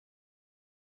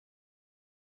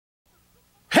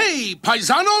Hey,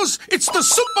 paisanos, it's the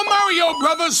Super Mario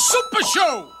Brothers Super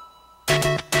Show!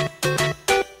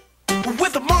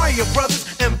 With the Mario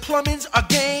Brothers and plumbing's our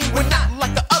game. We're not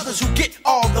like the others who get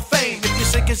all the fame. If your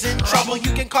sink is in trouble,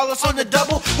 you can call us on the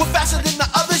double. We're faster than the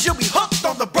others, you'll be hooked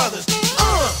on the brothers.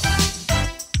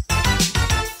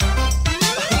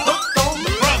 Hooked on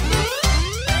the brothers.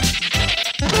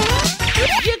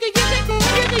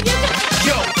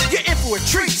 Yo, you're in for a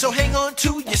treat, so hang on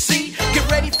to your seat. Get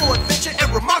ready for adventure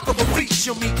and remarkable feats.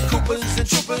 You'll meet Koopas and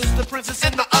Troopers, the princess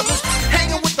and the others.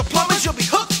 Hanging with the plumbers, you'll be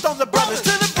hooked on the brothers. To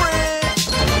the bridge.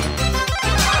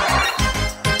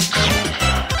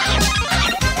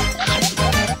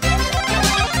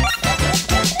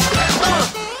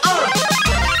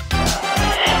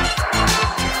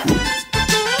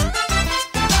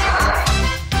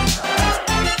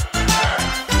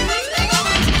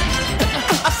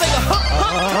 I say a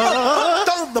hooked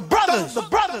on the brothers. The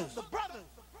brothers.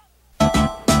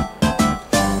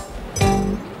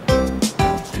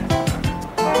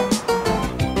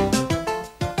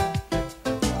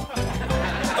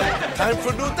 Time for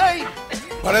a new day.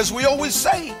 But as we always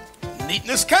say,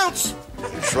 neatness counts.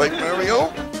 That's right,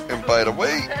 Mario. And by the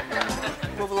way, you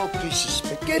have a little piece of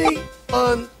spaghetti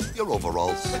on your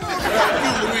overalls. You,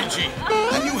 Luigi.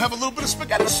 And you have a little bit of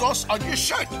spaghetti sauce on your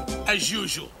shirt, as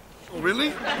usual. Oh, really?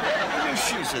 Your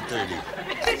shoes are dirty.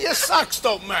 And your socks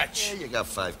don't match. Yeah, you got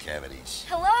 5 cavities.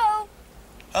 Hello?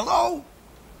 Hello?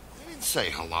 I didn't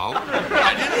say hello.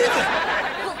 I didn't either.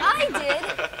 Well, I did.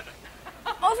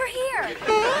 Over here.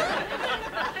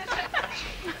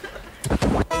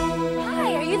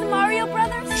 Hi, are you the Mario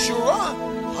Brothers? Sure are.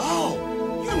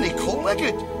 Oh, you're Nicole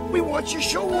Leggett. We watch your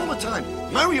show all the time.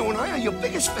 Mario and I are your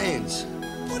biggest fans.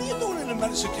 What are you doing in the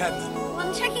medicine cabinet? Well,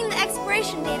 I'm checking the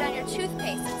expiration date on your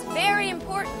toothpaste. It's very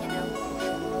important, you know.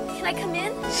 Can I come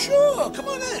in? Sure, come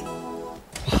on in.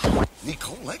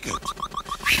 Nicole Leggett.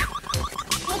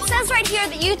 Well, it says right here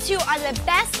that you two are the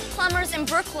best plumbers in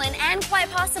Brooklyn and quite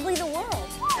possibly the world.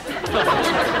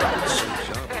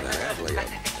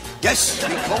 Yes,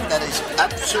 Nicole, that is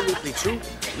absolutely true.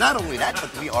 Not only that,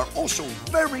 but we are also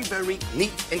very, very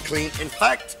neat and clean. In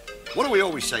fact, what do we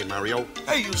always say, Mario?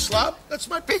 Hey, you slob, that's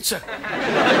my pizza.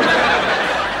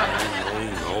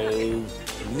 No.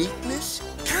 Neatness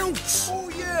counts. Oh,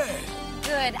 yeah.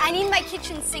 Good. I need my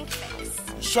kitchen sink fixed.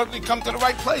 You certainly come to the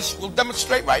right place. We'll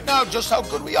demonstrate right now just how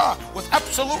good we are with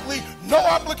absolutely no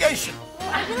obligation.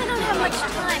 Well, I really don't have much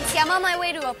time. See, I'm on my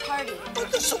way to a party. Well,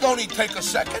 this will only take a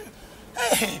second.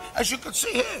 Hey, as you can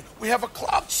see here, we have a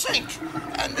clogged sink.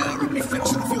 And it'll be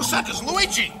fixed in a few seconds.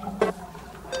 Luigi!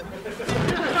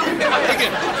 Take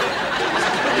it.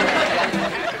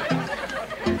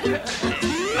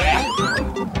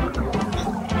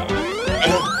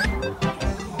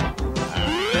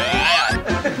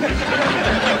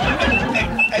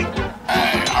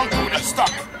 I'll do it. It's stuck.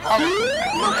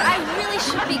 Look, I really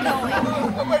should be going.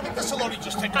 Wait a minute. This will only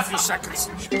just take a few seconds.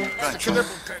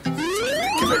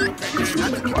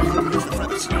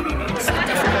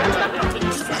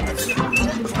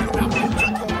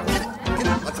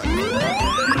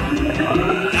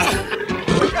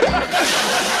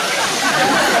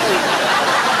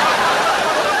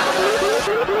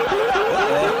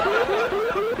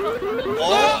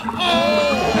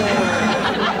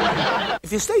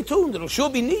 If you stay tuned, it'll sure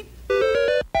be neat.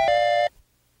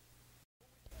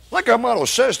 Like our motto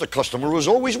says, the customer is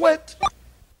always wet.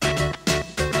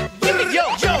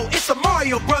 Yo, it's the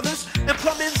Mario Brothers, and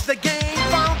plumbing's the game.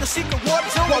 Found the secret water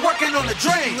zone while working on the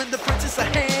drain. Lend the princess a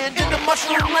hand in the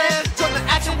mushroom land. Join the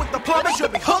action with the plumbers, you'll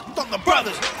be hooked on the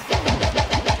brothers.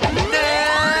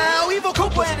 Now, evil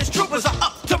Koopa and his troopers are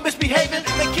up to misbehaving.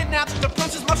 They kidnapped the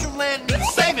princess, mushroom land needs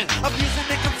saving. Abusing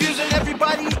and confusing,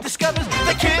 everybody discovers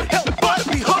they can't help but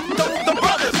be hooked on the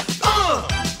brothers.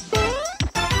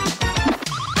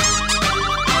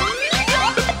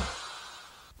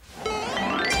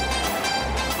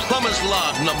 Plumber's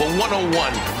Log number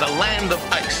 101, the Land of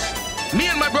Ice. Me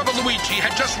and my brother Luigi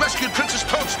had just rescued Princess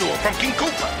Toadstool from King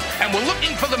Koopa, and we're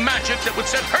looking for the magic that would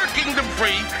set her kingdom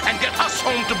free and get us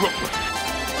home to Brooklyn.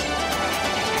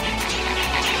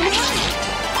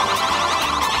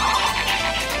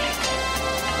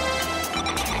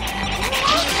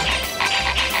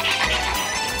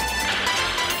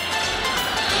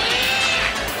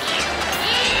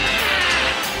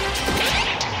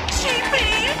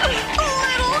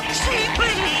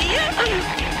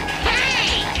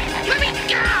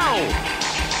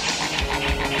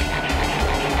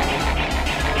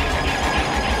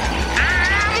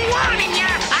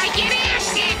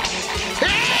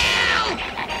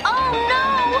 Oh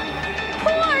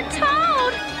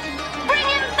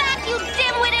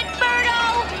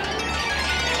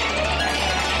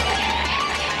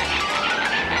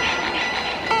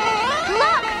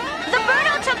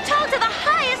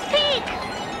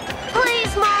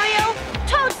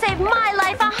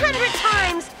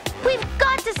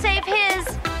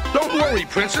worry,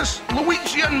 Princess.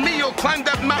 Luigi and me will climb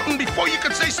that mountain before you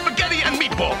could say spaghetti and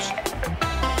meatballs.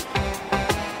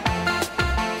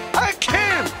 I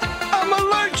can't. I'm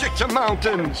allergic to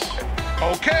mountains.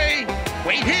 Okay,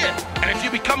 wait here. And if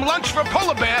you become lunch for a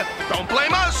polar bear, don't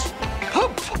blame us. A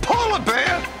polar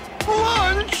bear?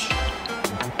 Lunch?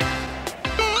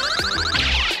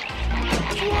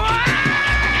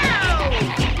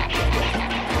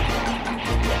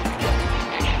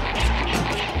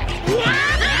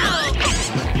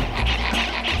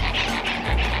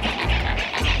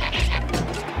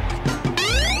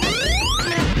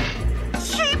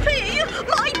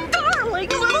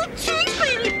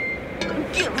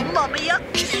 Mommy a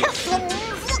kiss.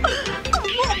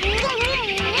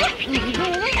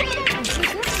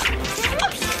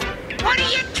 What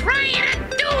are you trying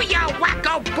to do, you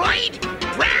wacko bird?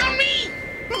 Drown me?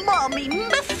 Mommy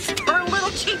missed her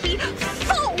little cheapie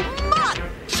so much.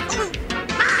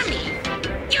 Mommy?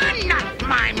 You're not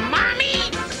my mommy.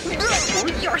 Oh,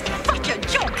 you're such a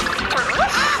jokester.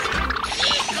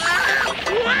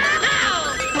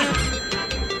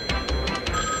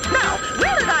 Now,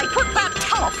 where did I put that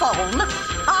telephone?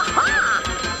 Aha!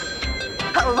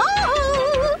 Hello?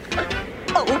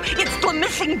 Oh, it's the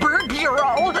Missing Bird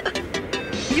Bureau.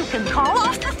 You can call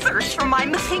off the search for my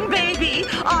missing baby.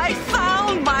 I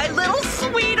found my little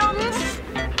sweetums.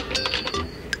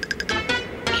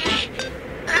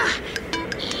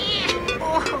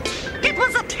 It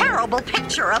was a terrible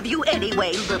picture of you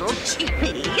anyway, little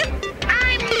cheapie.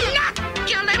 I'm not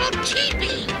your little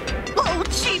cheapie. Oh,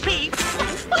 cheapie.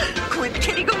 Quit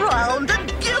kidding around and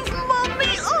give Mommy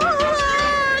a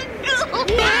hug.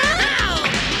 Wow!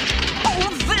 Oh,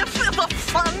 this is a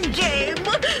fun game.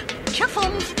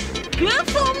 Kiffums,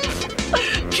 kiffums,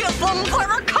 kiffums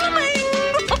are coming.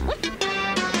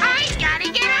 I gotta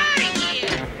get out of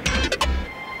here.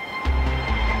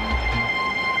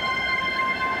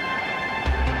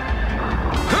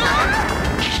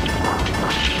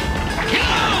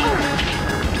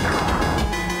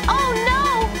 Oh no!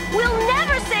 We'll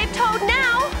never save Toad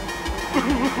now!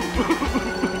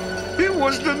 He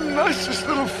was the nicest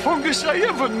little fungus I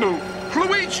ever knew.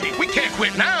 Luigi, we can't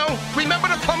quit now. Remember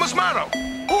the plumber's motto.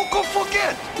 Oh, go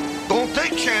forget. Don't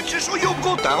take chances or you'll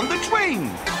go down the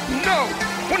drain. No,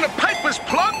 when the pipe is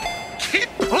plugged, keep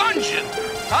plunging.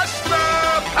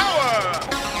 Hasta power!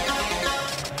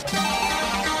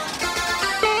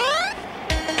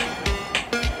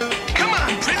 Come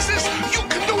on, Princess, you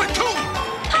can do it too.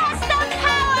 Pasta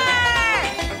power!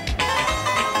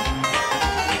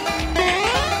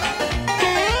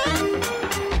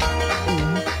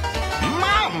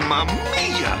 Mamma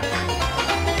mia!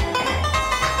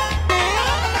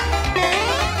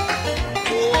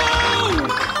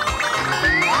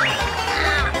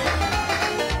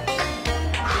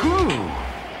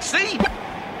 See?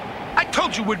 I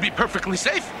told you we'd be perfectly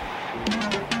safe.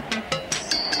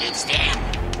 It's them.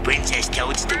 Princess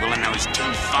Toadstool and those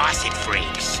two faucet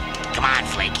freaks. Come on,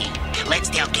 Flaky. Let's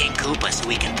tell King Koopa so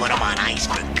we can put him on ice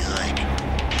for good.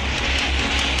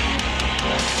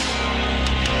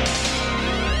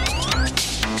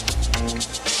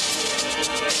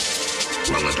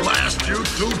 Well, at last, you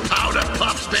two powder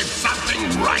puffs did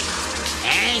something right.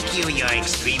 Thank you, your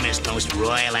extremist, most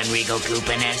royal and regal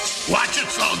Koopaness. Watch it,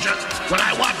 soldier. When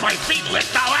I want my feet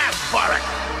licked, I'll ask for it.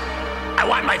 I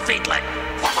want my feet licked.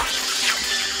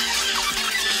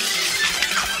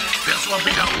 This will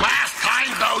be the last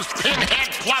time those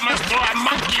pinhead plumbers throw a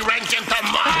monkey wrench into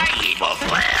my evil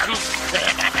plans.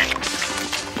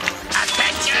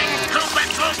 Attention, Koopa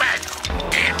Troopers!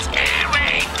 It's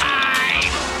eerie time!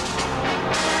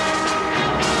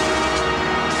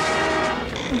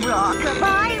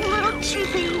 Rock-a-bye, little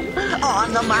cheapie,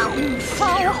 on the mountain so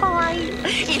high.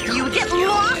 If you get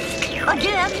lost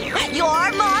again,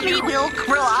 your mommy will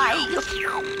cry.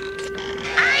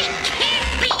 I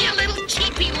can't be your little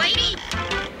cheapie lady.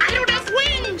 I don't have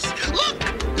wings. Look,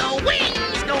 no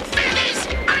wings, no feathers.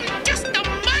 I'm just a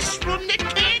mushroom that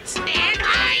can't stand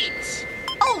heights.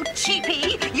 Oh,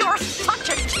 cheapie, you're such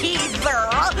a teaser.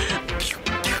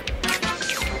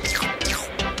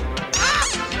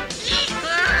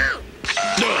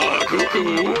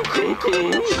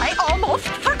 I almost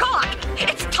forgot.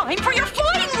 It's time for your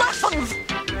flying lessons.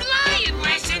 Flying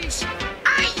lessons?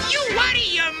 Are you out of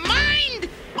your mind?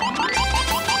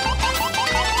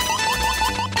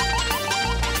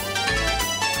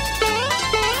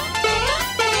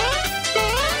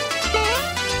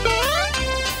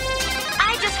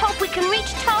 I just hope we can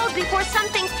reach Toad before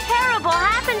something terrible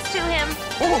happens to him.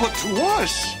 Oh, to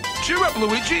us? Cheer up,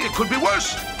 Luigi. It could be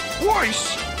worse.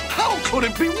 Worse? How could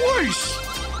it be worse?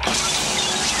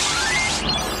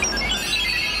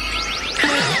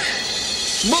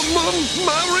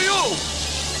 Mario!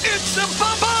 It's a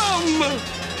bomb!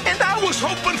 And I was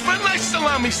hoping for a nice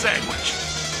salami sandwich.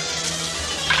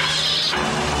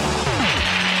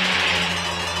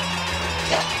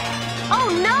 Oh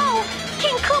no!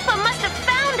 King Koopa must have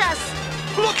found us!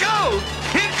 Look out!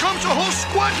 Here comes a whole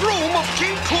squadron of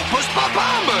King Koopa's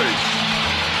bombers!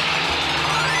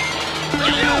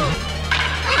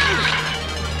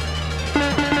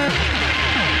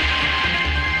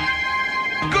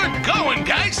 Good going,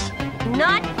 guys!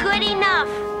 Not good enough.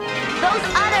 Those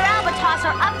other Albatross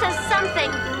are up to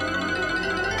something.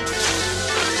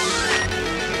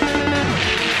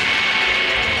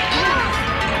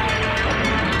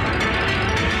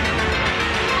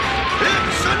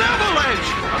 It's an avalanche!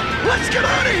 Let's get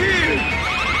out of here!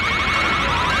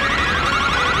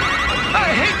 I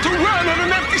hate to run on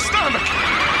an empty stomach!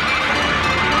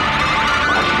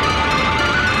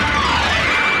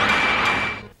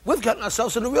 We've gotten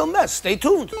ourselves in a real mess. Stay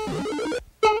tuned.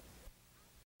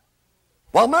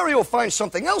 While Mario finds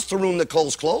something else to ruin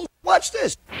Nicole's clothes, watch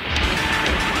this.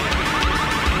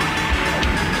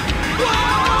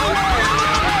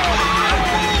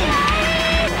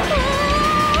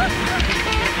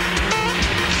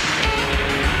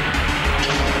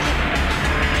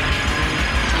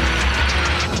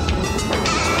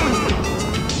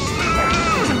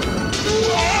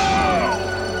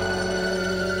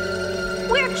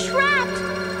 We're trapped.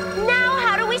 Now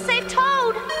how do we save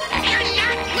Toad? You're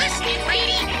not listening,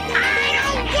 lady. I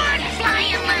don't want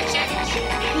flying lessons.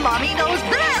 Mommy knows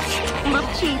best, little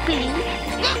cheapie.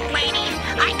 Look, lady,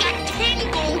 I got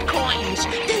 10 gold coins.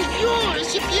 They're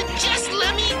yours if you just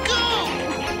let me go.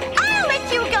 I'll let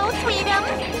you go, Sweetum.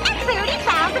 At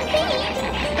 30,000 feet.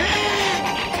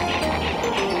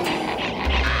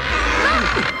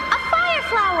 Look, a fire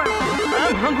flower.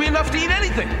 I'm hungry enough to eat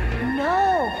anything.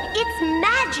 No, it's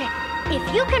magic. If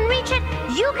you can reach it,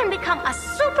 you can become a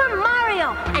Super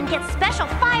Mario and get special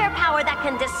fire power that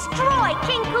can destroy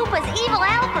King Koopa's evil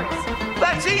helpers.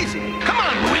 That's easy. Come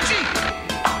on, Luigi.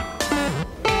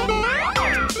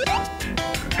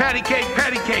 Patty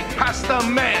cake, pasta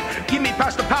man. Give me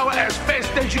pasta power as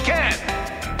fast as you can.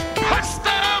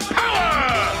 Pasta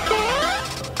power!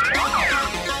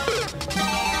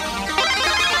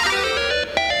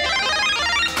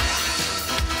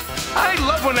 I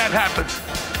love when that happens.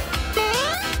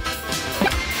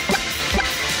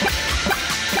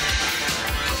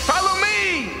 Follow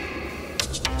me!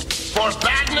 For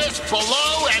badness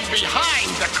below and behind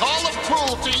the call of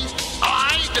cruelty,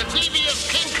 I, the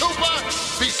devious King Koopa,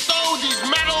 bestow these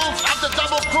medals of the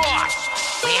Double Cross.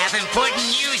 We have important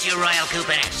news, you royal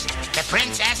Koopas. The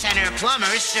princess and her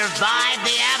plumbers survived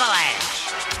the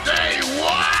avalanche. They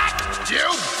what? You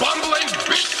bumbling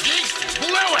beak geeks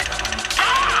blew it!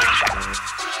 Ah!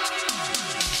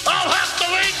 I'll have to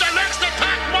lead the next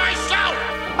attack myself!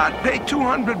 I'd pay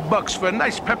 $200 for a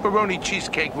nice pepperoni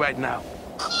cheesecake right now.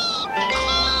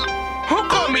 Who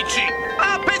called me cheap?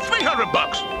 I'll pay $300.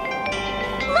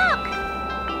 Look,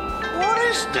 What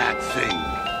is that thing?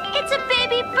 it's a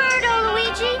baby Birdo,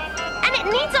 Luigi. And it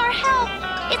needs our help.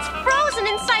 It's frozen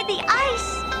inside the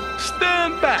ice.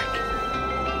 Stand back.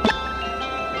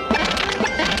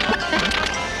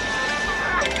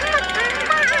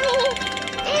 Mommy!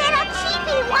 Little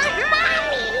Cheepy wants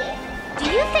Mommy! Do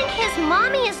you think his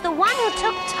mommy is the one who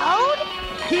took Toad?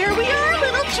 Here we are,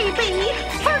 little cheapie.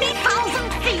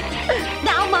 30,000 feet.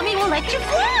 Now Mommy will let you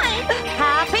fly.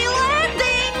 Happy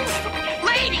landings.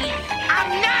 Lady,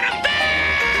 I'm not a bird!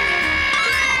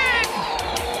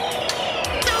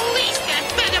 The least that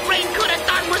Featherbrain could have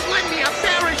done was lend me a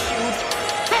parachute.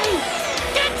 Hey,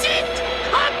 that's it!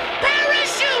 A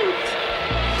parachute!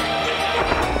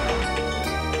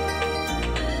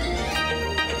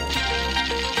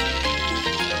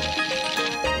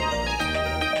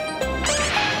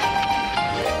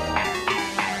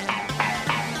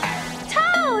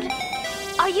 Toad!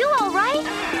 Are you all right?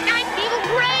 I feel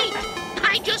great!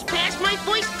 I just passed my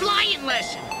first flying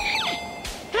lesson.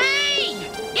 Hey!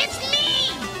 It's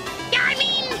me! I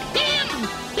mean, him!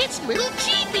 It's Little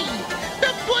Cheepy!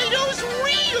 The Birdo's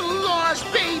real lost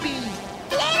baby!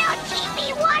 Little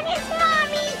Cheepy wants his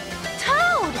mommy!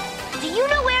 Toad! Do you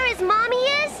know where his mommy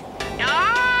is?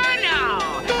 Oh, no!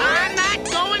 I'm not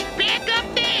going back up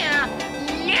there!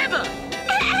 Never!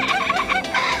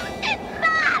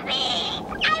 Mommy!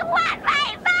 I want my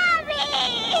mommy!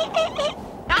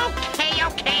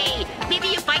 Okay. Maybe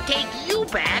if I take you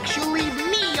back, she'll leave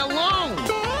me alone.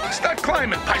 Start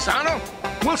climbing, paisano.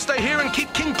 We'll stay here and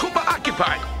keep King Koopa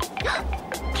occupied.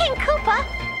 King Koopa?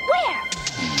 Where?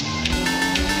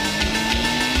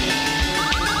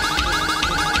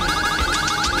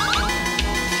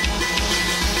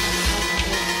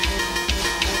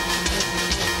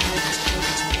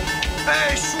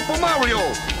 Super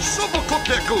Mario, super cook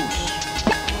that goose.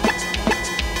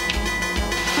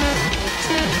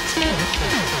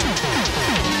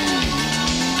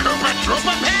 Koopa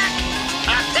Troopa Pack!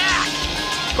 Attack!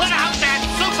 Put out that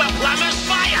Super Plumber's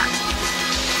fire!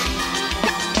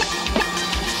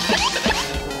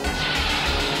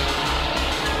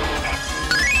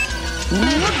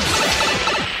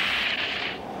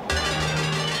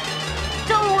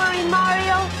 Don't worry,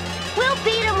 Mario. We'll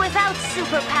beat him without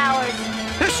superpowers.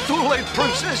 It's too late,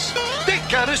 Princess. They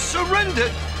got us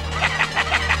surrendered.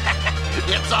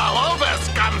 It's all over,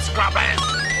 scum scrubbers!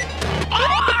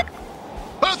 Oh!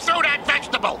 Who threw that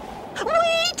vegetable?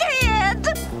 We did!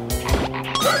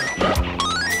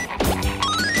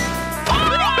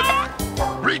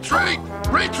 Retreat!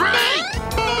 Retreat!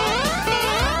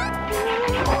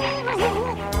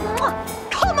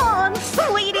 Come on,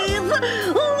 sweeties!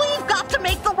 We've got to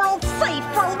make the world safe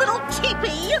for a little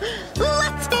teepee!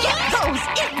 Let's get those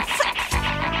insects!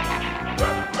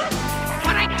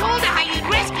 When I told her how you'd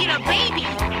rescued a baby,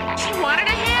 she wanted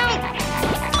to help.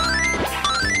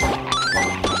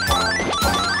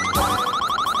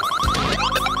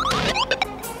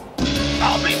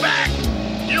 I'll be back!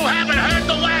 You haven't heard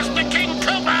the last of King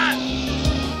Koopa!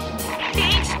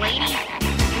 Thanks, lady.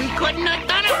 We couldn't have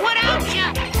done it without you.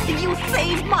 You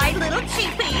saved my little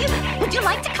teepee! Would you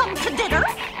like to come to dinner?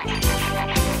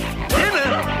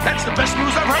 Dinner? That's the best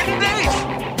news I've heard in days.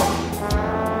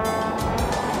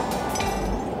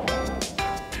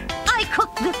 I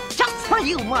cooked this just for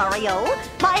you, Mario.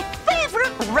 My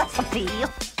favorite recipe.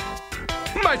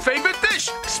 My favorite dish,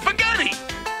 spaghetti.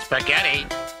 Spaghetti?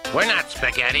 We're not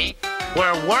spaghetti.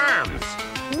 We're worms.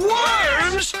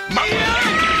 Worms?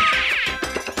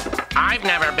 I've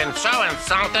never been so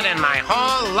insulted in my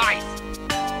whole life.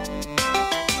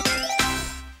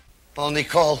 Oh,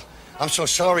 Nicole, I'm so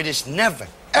sorry this never,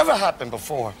 ever happened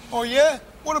before. Oh, yeah?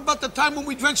 What about the time when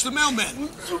we drenched the mailman? No,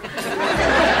 silly.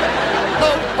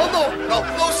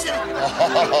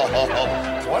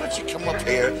 Oh, why don't you come up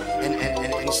here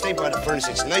and stay by the furnace?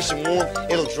 It's nice and warm.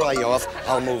 It'll dry you off.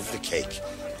 I'll move the cake.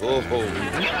 Oh.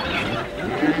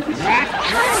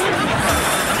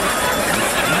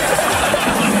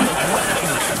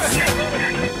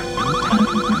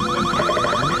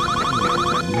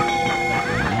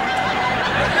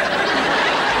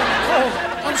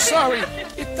 I'm sorry.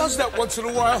 It does that once in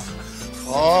a while.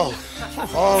 Oh,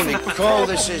 Nicole,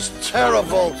 this is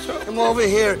terrible. Come over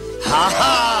here.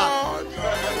 Ha-ha!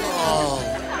 Oh,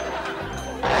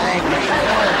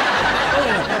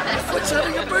 what's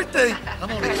having a birthday?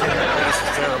 I'm only kidding. Oh, this is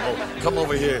terrible. Come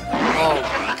over here. Oh,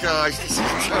 gosh, this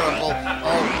is terrible.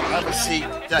 Oh, have a seat.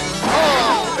 No.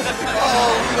 Oh,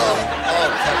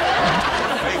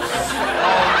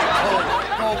 Nicole,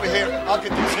 come over here. I'll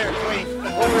get this hair clean.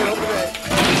 Over there.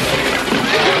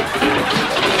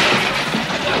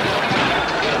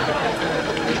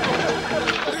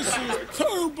 This is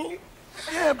terrible.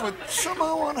 Yeah, but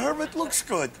somehow on her it looks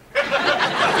good.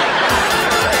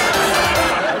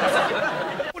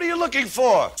 What are you looking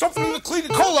for? Something to clean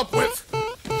the coal up with.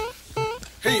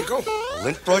 Here you go. A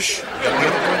lint brush? You got any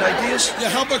other good ideas? Yeah,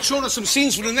 how about showing us some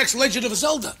scenes for the next Legend of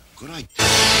Zelda? Good idea.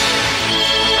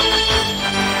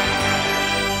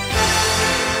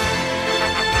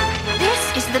 This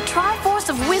is the Triforce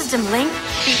of Wisdom, Link.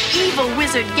 The evil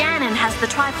wizard Ganon has the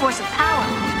Triforce of Power.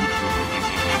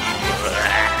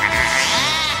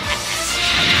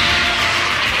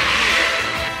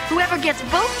 Whoever gets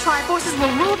both Triforces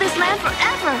will rule this land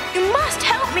forever. You must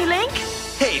help me, Link.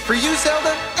 Hey, for you,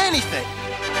 Zelda, anything.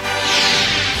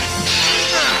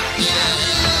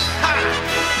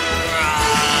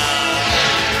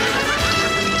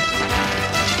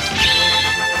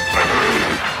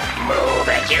 Move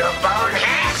it, you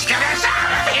boneheads! Get us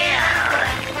out of here!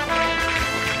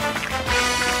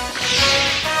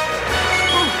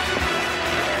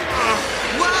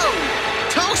 Whoa!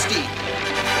 Toasty!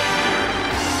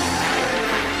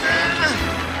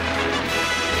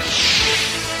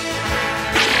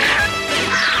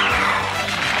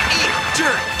 Eat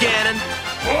dirt, Ganon!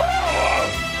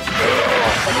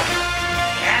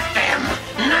 Get them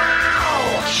now!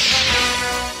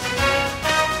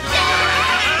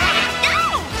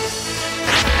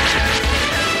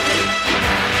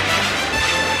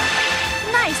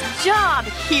 Nice job,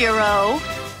 hero.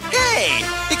 Hey!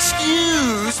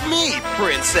 Excuse me,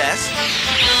 princess.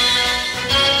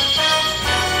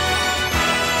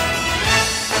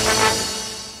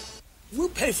 We'll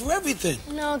pay for everything.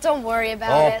 No, don't worry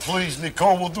about Oh, it. please,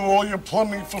 Nicole, we'll do all your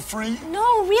plumbing for free.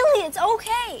 No, really, it's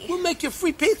okay. We'll make you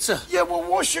free pizza. Yeah, we'll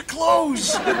wash your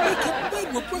clothes. We'll make your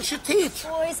bed. We'll brush your teeth.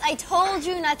 Boys, I told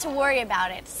you not to worry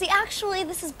about it. See, actually,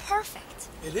 this is perfect.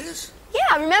 It is?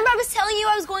 Yeah, remember I was telling you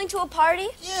I was going to a party?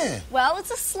 Yeah. Well,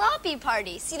 it's a sloppy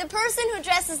party. See, the person who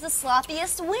dresses the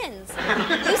sloppiest wins.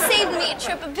 You saved me a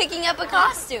trip of picking up a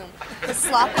costume. The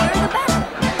sloppier, the better.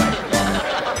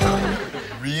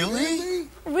 Really?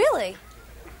 Really?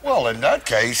 Well, in that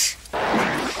case...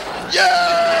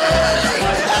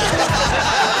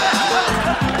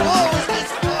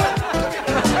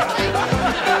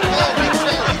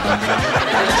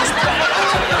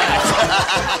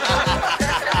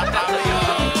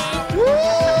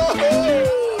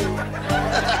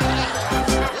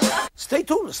 Stay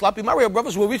tuned. The Sloppy Mario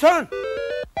Brothers will return.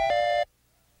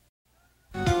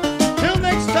 Till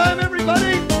next time,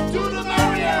 everybody, do the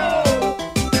Mario!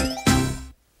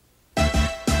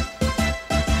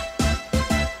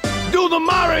 Do the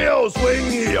Mario!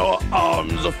 Swing your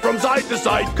arms from side to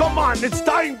side. Come on, it's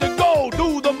time to go.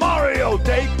 Do the Mario.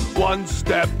 Take one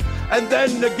step, and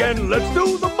then again. Let's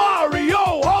do the Mario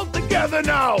all together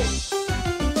now.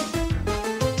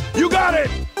 You got it.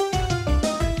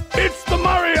 It's the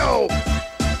Mario.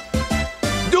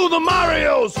 Do the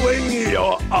Mario. Swing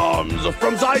your arms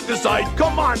from side to side.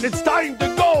 Come on, it's time to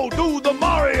go. Do the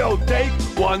Mario. Take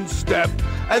one step,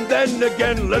 and then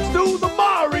again. Let's do the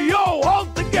Mario all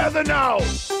together now.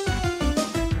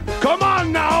 Come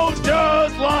on now,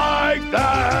 just like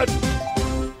that.